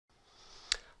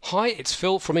Hi, it's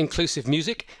Phil from Inclusive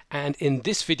Music, and in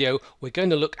this video we're going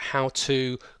to look how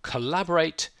to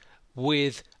collaborate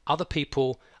with other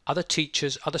people, other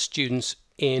teachers, other students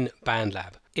in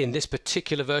BandLab. In this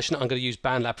particular version I'm going to use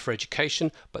BandLab For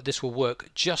Education, but this will work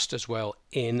just as well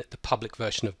in the public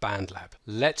version of BandLab.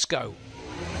 Let's go!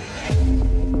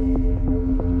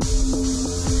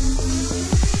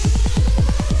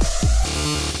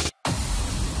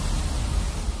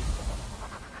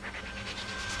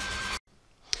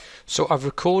 So I've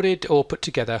recorded or put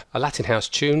together a Latin house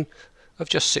tune of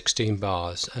just 16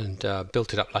 bars and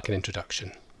built it up like an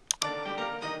introduction.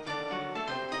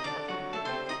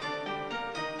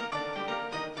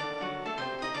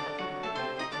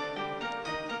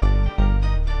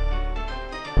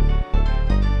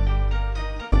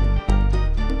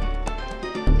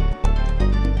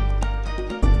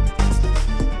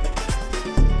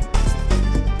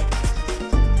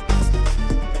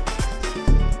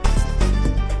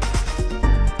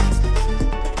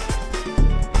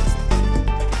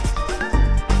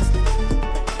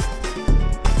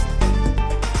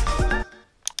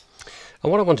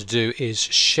 And what I want to do is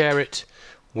share it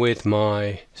with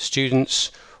my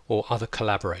students or other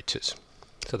collaborators.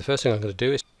 So the first thing I'm going to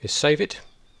do is save it,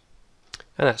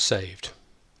 and that's saved.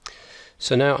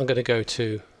 So now I'm going to go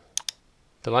to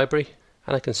the library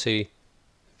and I can see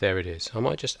there it is. I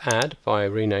might just add by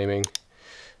renaming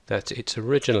that it's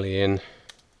originally in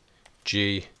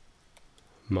G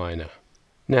minor.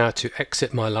 Now to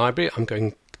exit my library I'm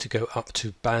going to go up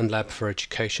to BandLab For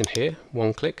Education here,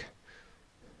 one click.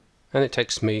 And it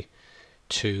takes me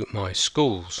to my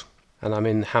schools, and I'm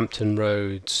in Hampton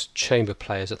Roads Chamber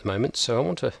Players at the moment, so I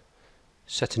want to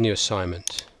set a new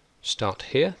assignment. Start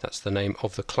here, that's the name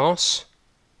of the class,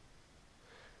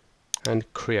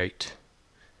 and create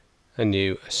a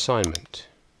new assignment.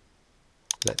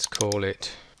 Let's call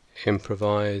it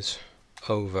Improvise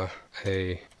Over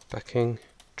a Backing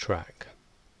Track.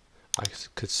 I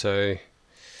could say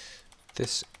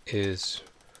this is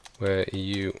where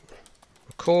you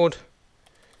record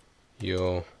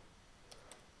your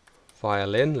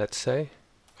violin, let's say,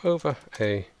 over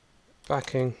a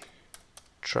backing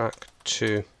track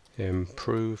to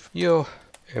improve your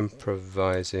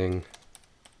improvising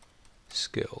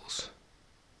skills.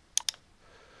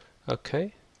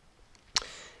 Okay,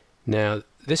 now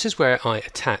this is where I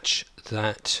attach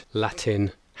that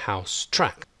Latin house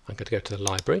track. I'm going to go to the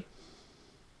library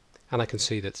and I can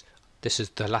see that this is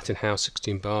the Latin house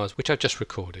 16 bars which I've just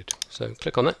recorded. So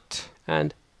click on that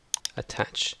and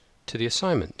attach to the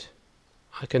assignment.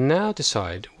 I can now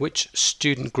decide which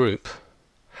student group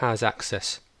has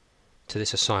access to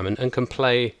this assignment and can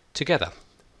play together.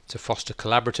 To foster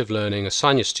collaborative learning,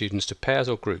 assign your students to pairs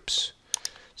or groups.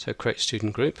 So create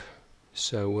student group.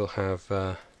 So we'll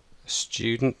have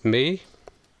student me.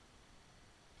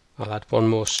 I'll add one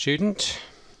more student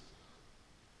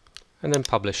and then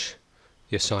publish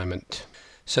the assignment.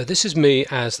 So this is me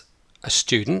as a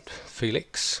student,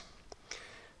 Felix,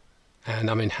 and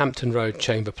I'm in Hampton Road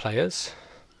Chamber Players,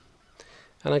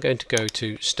 and I'm going to go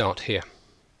to Start Here.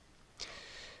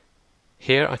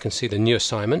 Here I can see the new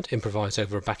assignment, Improvise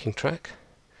Over a Backing Track,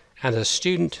 and as a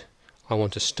student I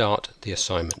want to start the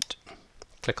assignment.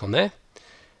 Click on there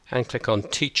and click on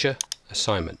Teacher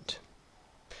Assignment.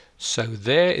 So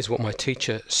there is what my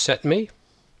teacher set me,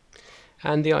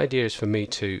 and the idea is for me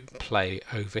to play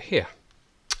over here.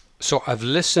 So I've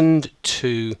listened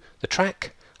to the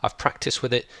track, I've practiced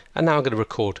with it, and now I'm going to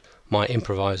record my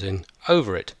improvising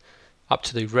over it. Up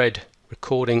to the red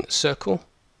recording circle,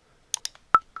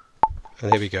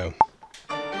 and here we go.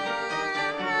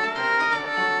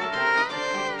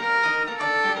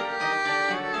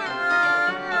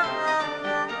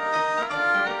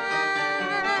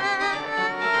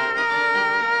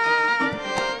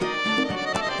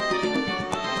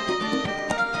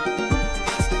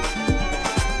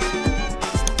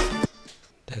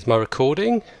 There's my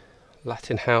recording,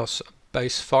 Latin House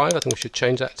Bass 5. I think we should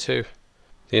change that to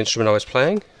the instrument I was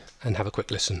playing and have a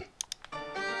quick listen.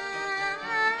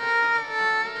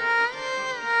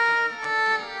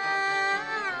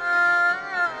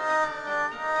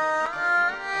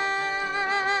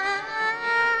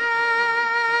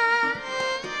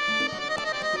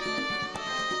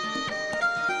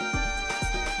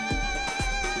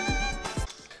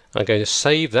 I'm going to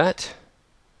save that,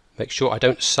 make sure I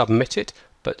don't submit it,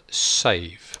 but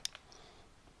save.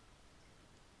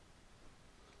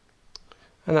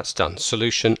 And that's done.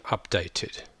 Solution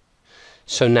updated.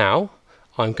 So now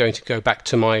I'm going to go back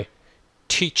to my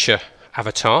teacher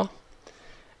avatar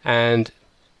and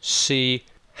see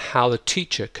how the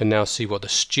teacher can now see what the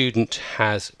student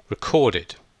has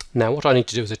recorded. Now what I need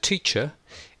to do as a teacher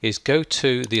is go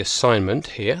to the assignment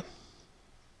here,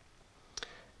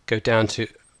 go down to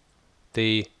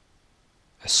the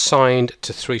assigned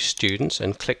to 3 students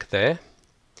and click there,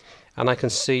 and I can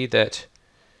see that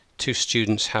 2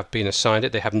 students have been assigned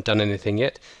it. They haven't done anything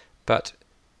yet, but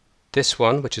this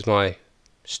one, which is my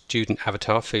student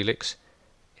avatar Felix,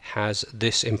 has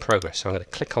this in progress. So I'm going to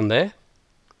click on there,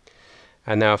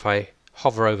 and now if I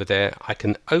hover over there, I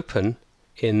can open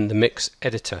in the mix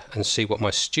editor and see what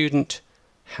my student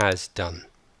has done.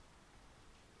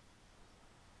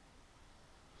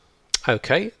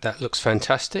 Okay, that looks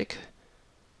fantastic.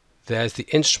 There's the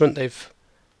instrument they've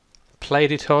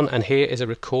played it on, and here is a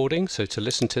recording, so to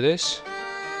listen to this.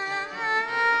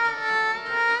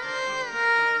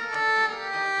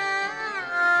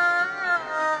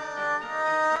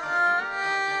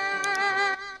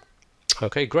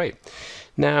 Okay, great.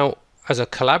 Now, as a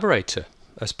collaborator,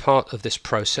 as part of this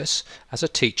process, as a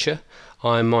teacher,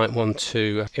 I might want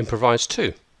to improvise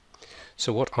too.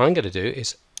 So what I'm going to do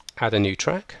is add a new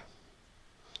track,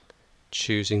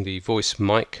 choosing the voice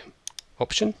mic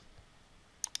option.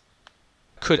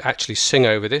 Could actually sing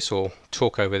over this or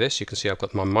talk over this. You can see I've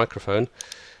got my microphone,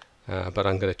 but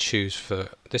I'm going to choose for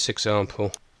this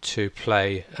example to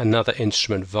play another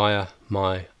instrument via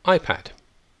my iPad.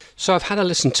 So I've had a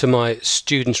listen to my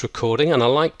students' recording and I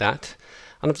like that,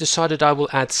 and I've decided I will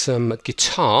add some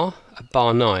guitar at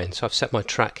bar 9. So I've set my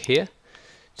track here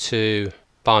to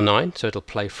bar 9, so it'll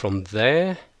play from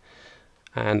there,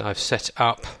 and I've set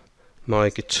up my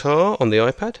guitar on the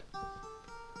iPad,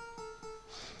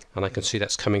 and I can see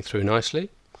that's coming through nicely.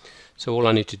 So all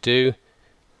I need to do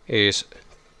is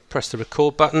press the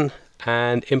record button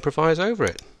and improvise over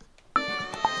it.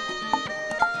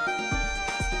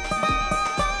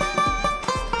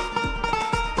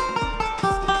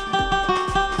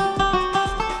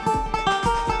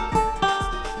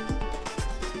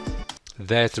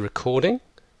 There's the recording,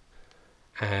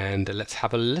 and let's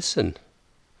have a listen.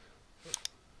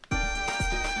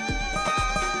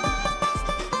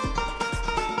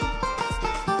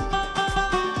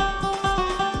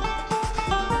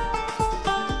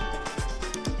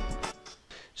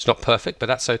 It's not perfect, but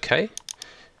that's okay,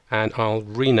 and I'll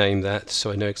rename that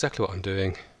so I know exactly what I'm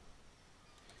doing.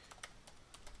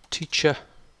 Teacher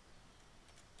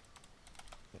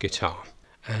guitar,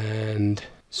 and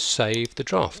save the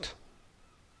draft.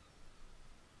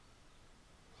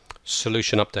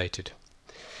 Solution updated.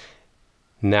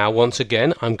 Now once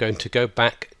again I'm going to go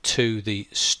back to the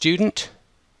student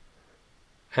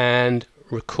and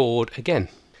record again.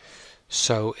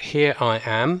 So here I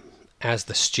am as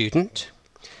the student,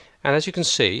 and as you can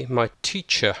see my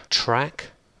teacher track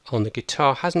on the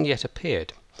guitar hasn't yet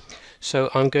appeared. So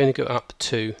I'm going to go up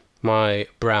to my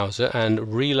browser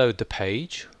and reload the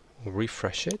page, or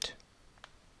refresh it.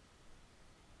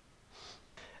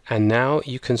 And now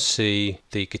you can see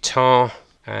the guitar,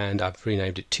 and I've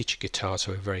renamed it Teacher Guitar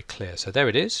so we're very clear. So there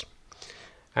it is,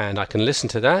 and I can listen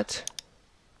to that.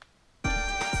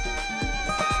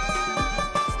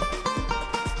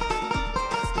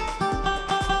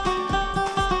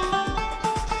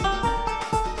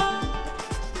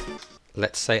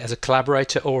 Let's say as a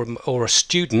collaborator or a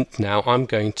student, now I'm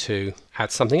going to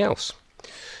add something else.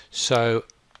 So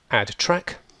add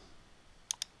track,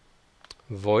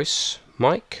 voice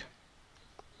mic,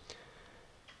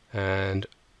 and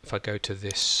if I go to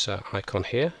this icon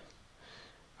here,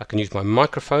 I can use my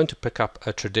microphone to pick up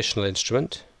a traditional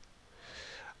instrument,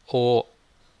 or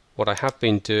what I have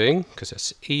been doing, because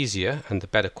it's easier and the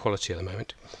better quality at the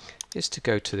moment, is to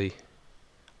go to the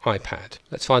iPad.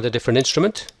 Let's find a different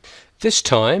instrument. This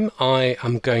time I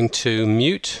am going to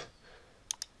mute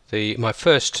my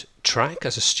first track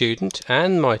as a student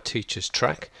and my teacher's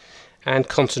track, and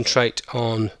concentrate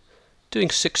on doing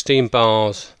 16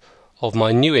 bars of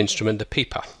my new instrument, the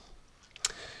pipa.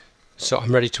 So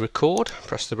I'm ready to record.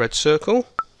 Press the red circle.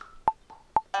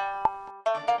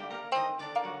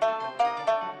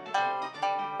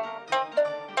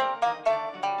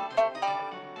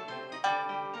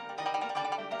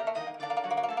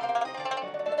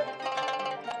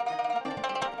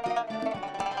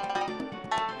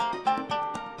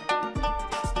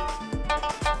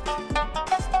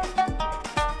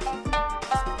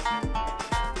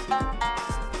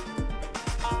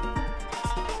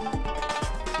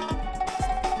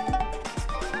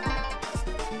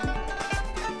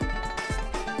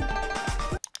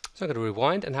 So I'm going to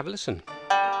rewind and have a listen.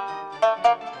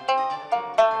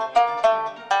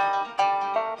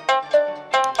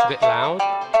 It's a bit loud,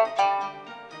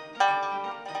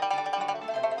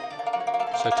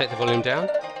 so take the volume down.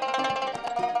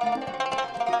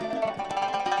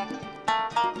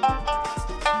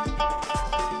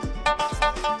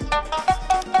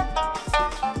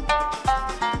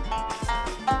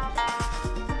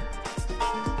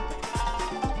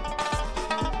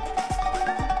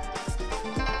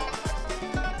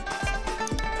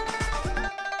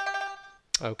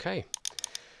 Okay,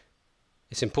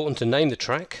 it's important to name the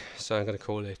track, so I'm going to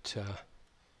call it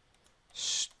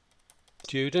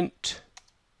Student,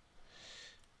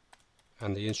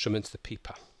 and the instrument's the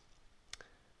pipa.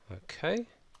 Okay,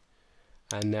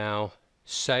 and now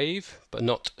save but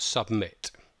not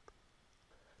submit.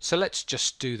 So let's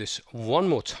just do this one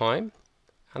more time,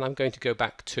 and I'm going to go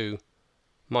back to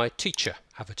my teacher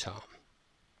avatar.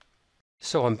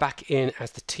 So I'm back in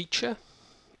as the teacher,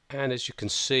 and as you can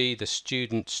see, the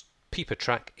student's pipa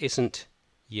track isn't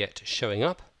yet showing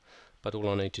up, but all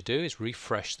I need to do is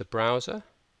refresh the browser,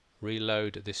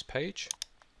 reload this page,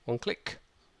 one click,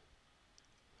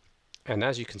 and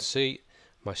as you can see,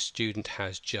 my student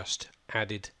has just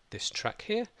added this track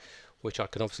here, which I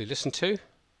can obviously listen to.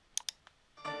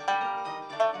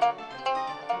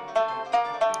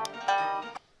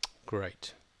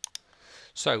 Great.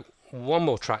 So one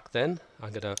more track then.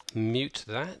 I'm going to mute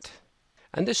that.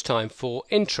 And this time, for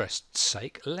interest's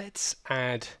sake, let's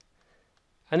add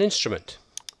an instrument.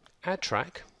 Add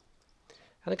track.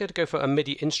 And I'm going to go for a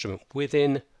MIDI instrument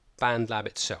within BandLab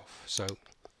itself.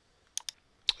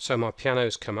 So my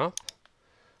piano's come up.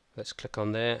 Let's click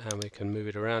on there and we can move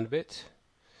it around a bit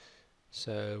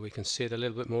so we can see it a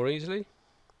little bit more easily.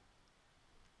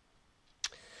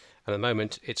 And at the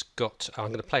moment it's got, I'm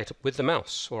going to play it with the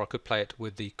mouse, or I could play it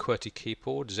with the QWERTY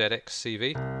keyboard, ZX,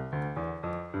 CV,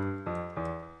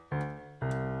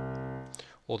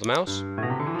 or the mouse.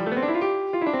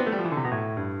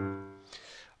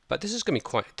 But this is going to be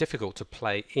quite difficult to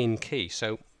play in key,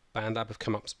 so BandLab have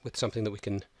come up with something that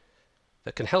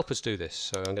can help us do this.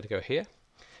 So I'm going to go here,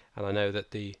 and I know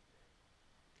that the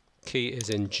key is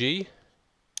in G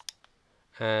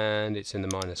and it's in the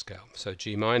minor scale, so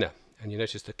G minor. And you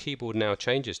notice the keyboard now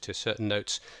changes to certain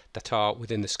notes that are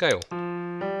within the scale.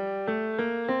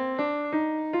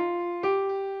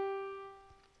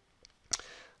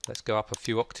 Let's go up a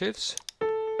few octaves.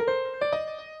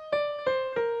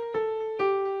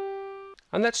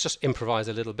 And let's just improvise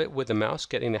a little bit with the mouse,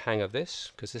 getting the hang of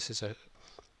this, because this is a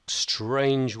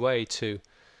strange way to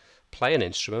play an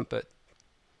instrument, but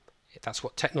that's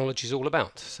what technology is all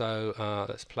about. So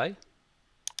let's play.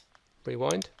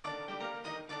 Rewind.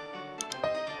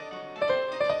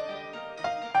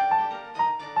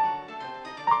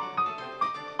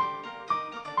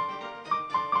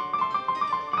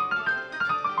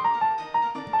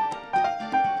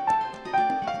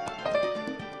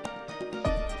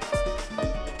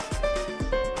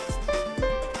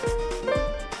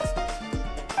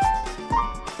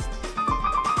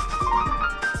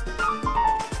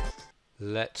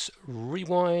 Let's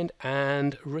rewind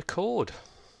and record.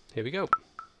 Here we go.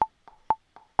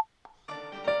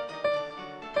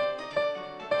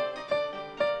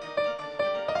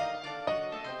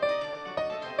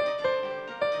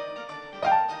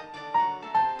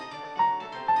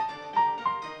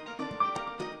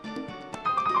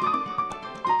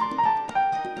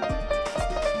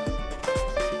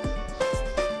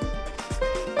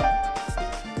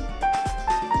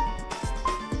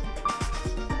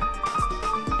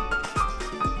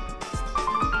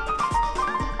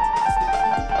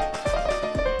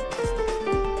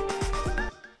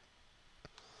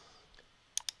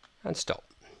 And stop.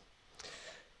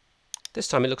 This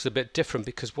time it looks a bit different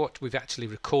because what we've actually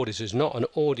recorded is not an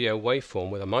audio waveform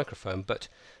with a microphone, but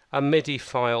a MIDI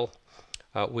file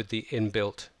with the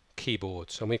inbuilt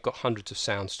keyboards, and we've got hundreds of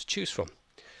sounds to choose from.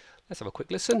 Let's have a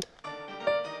quick listen.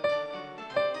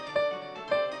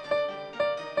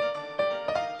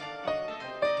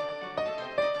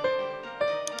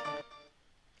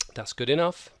 That's good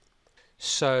enough.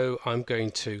 So I'm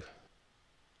going to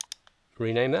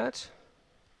rename that.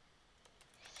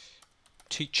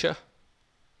 Teacher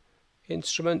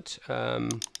instrument. There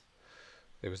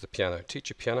was the piano,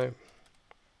 teacher piano,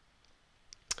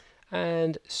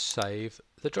 and save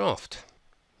the draft.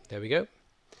 There we go.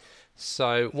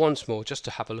 So once more, just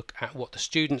to have a look at what the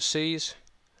student sees,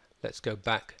 let's go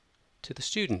back to the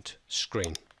student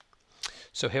screen.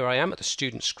 So here I am at the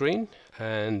student screen,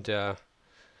 and the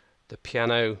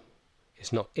piano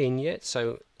is not in yet,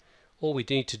 so all we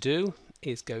need to do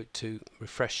is go to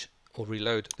refresh or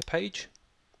reload the page.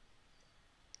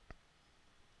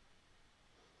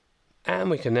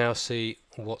 And we can now see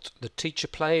what the teacher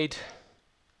played.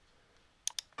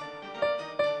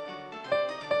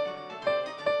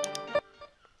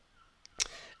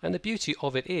 And the beauty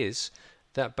of it is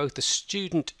that both the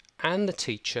student and the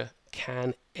teacher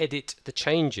can edit the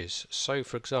changes. So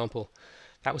for example,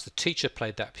 That was the teacher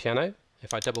played that piano.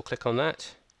 If I double click on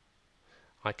that,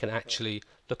 I can actually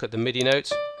look at the MIDI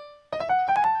notes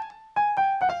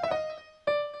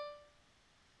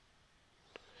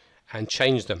and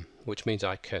change them, which means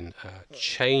I can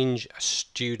change a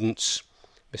student's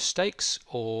mistakes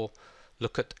or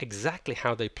look at exactly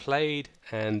how they played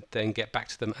and then get back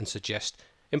to them and suggest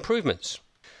improvements.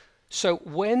 So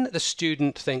when the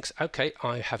student thinks, okay,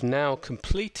 I have now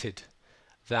completed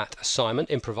that assignment,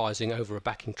 improvising over a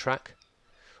backing track,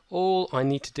 all I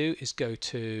need to do is go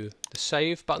to the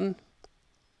Save button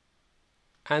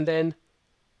and then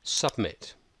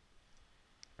Submit.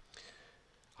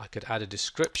 I could add a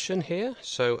description here.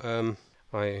 So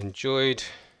I enjoyed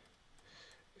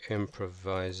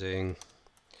improvising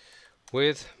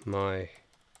with my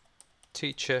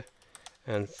teacher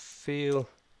and feel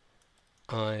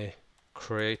I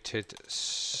created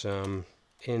some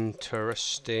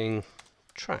interesting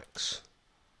tracks.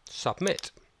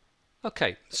 Submit.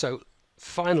 Okay, so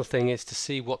final thing is to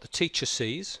see what the teacher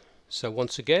sees. So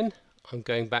once again, I'm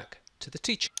going back to the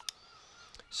teacher.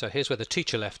 So here's where the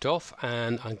teacher left off,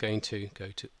 and I'm going to go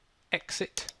to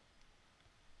Exit.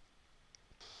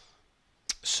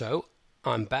 So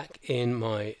I'm back in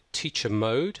my teacher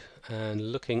mode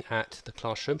and looking at the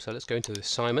classroom. So let's go into the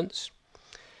assignments,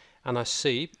 and I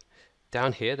see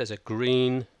down here there's a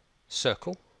green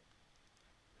circle,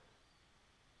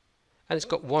 and it's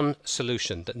got one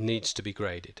solution that needs to be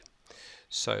graded.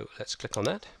 So let's click on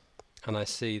that, and I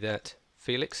see that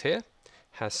Felix here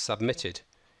has submitted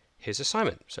his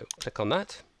assignment. So click on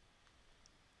that,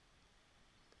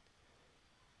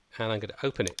 and I'm going to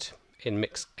open it in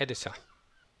Mix Editor.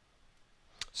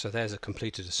 So there's a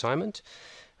completed assignment,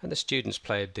 and the students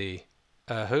played the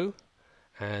Who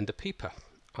and the Peeper.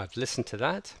 I've listened to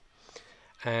that,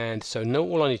 and so now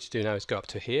all I need to do now is go up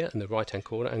to here in the right hand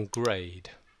corner and grade.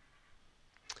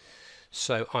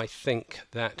 So I think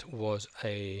that was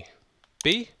a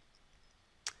B,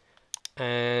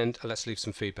 and let's leave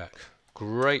some feedback.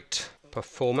 Great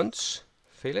performance,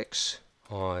 Felix.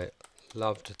 I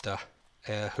loved the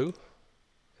Who,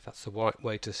 if that's the right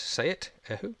way to say it,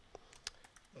 Who.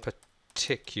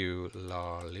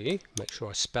 Particularly, make sure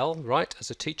I spell right as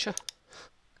a teacher.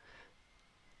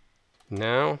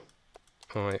 Now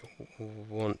I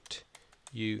want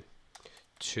you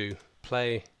to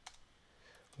play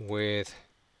with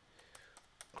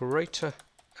greater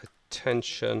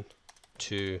attention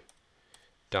to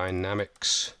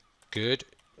dynamics. Good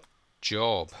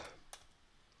job.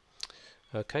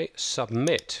 Okay,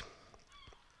 submit.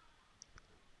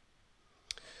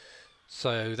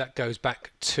 So that goes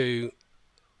back to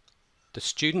the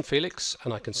student Felix,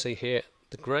 and I can see here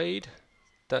the grade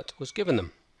that was given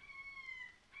them.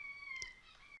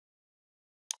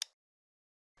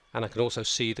 And I can also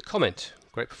see the comment.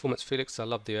 Great performance, Felix. I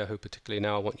love the Who particularly.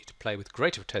 Now I want you to play with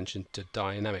greater attention to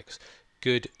dynamics.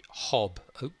 Good hob.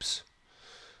 Oops.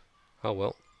 Oh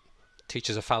well.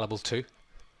 Teachers are fallible too.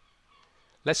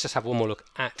 Let's just have one more look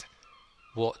at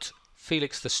what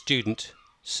Felix the student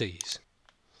sees.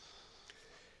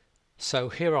 So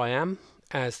here I am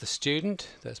as the student.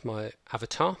 There's my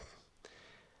avatar,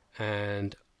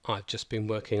 and I've just been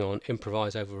working on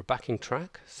improvise over a backing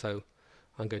track. So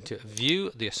I'm going to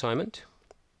view the assignment,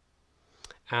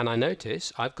 and I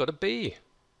notice I've got a B,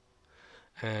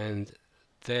 and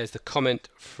there's the comment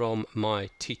from my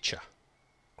teacher.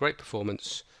 Great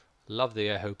performance, love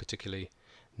the Who particularly.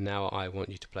 Now I want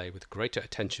you to play with greater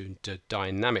attention to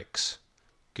dynamics.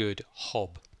 Good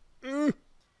hob.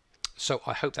 So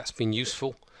I hope that's been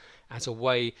useful as a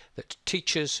way that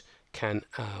teachers can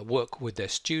work with their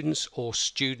students, or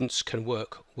students can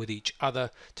work with each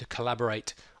other to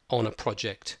collaborate on a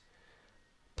project,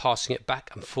 passing it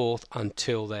back and forth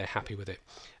until they're happy with it.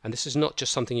 And this is not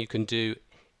just something you can do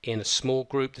in a small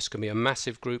group. This can be a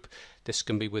massive group. This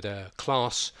can be with a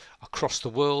class across the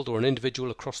world or an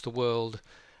individual across the world,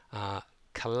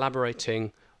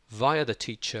 collaborating via the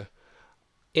teacher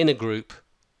in a group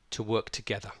to work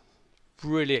together.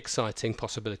 Really exciting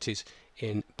possibilities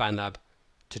in BandLab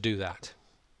to do that.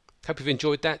 Hope you've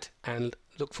enjoyed that, and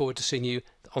look forward to seeing you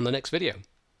on the next video.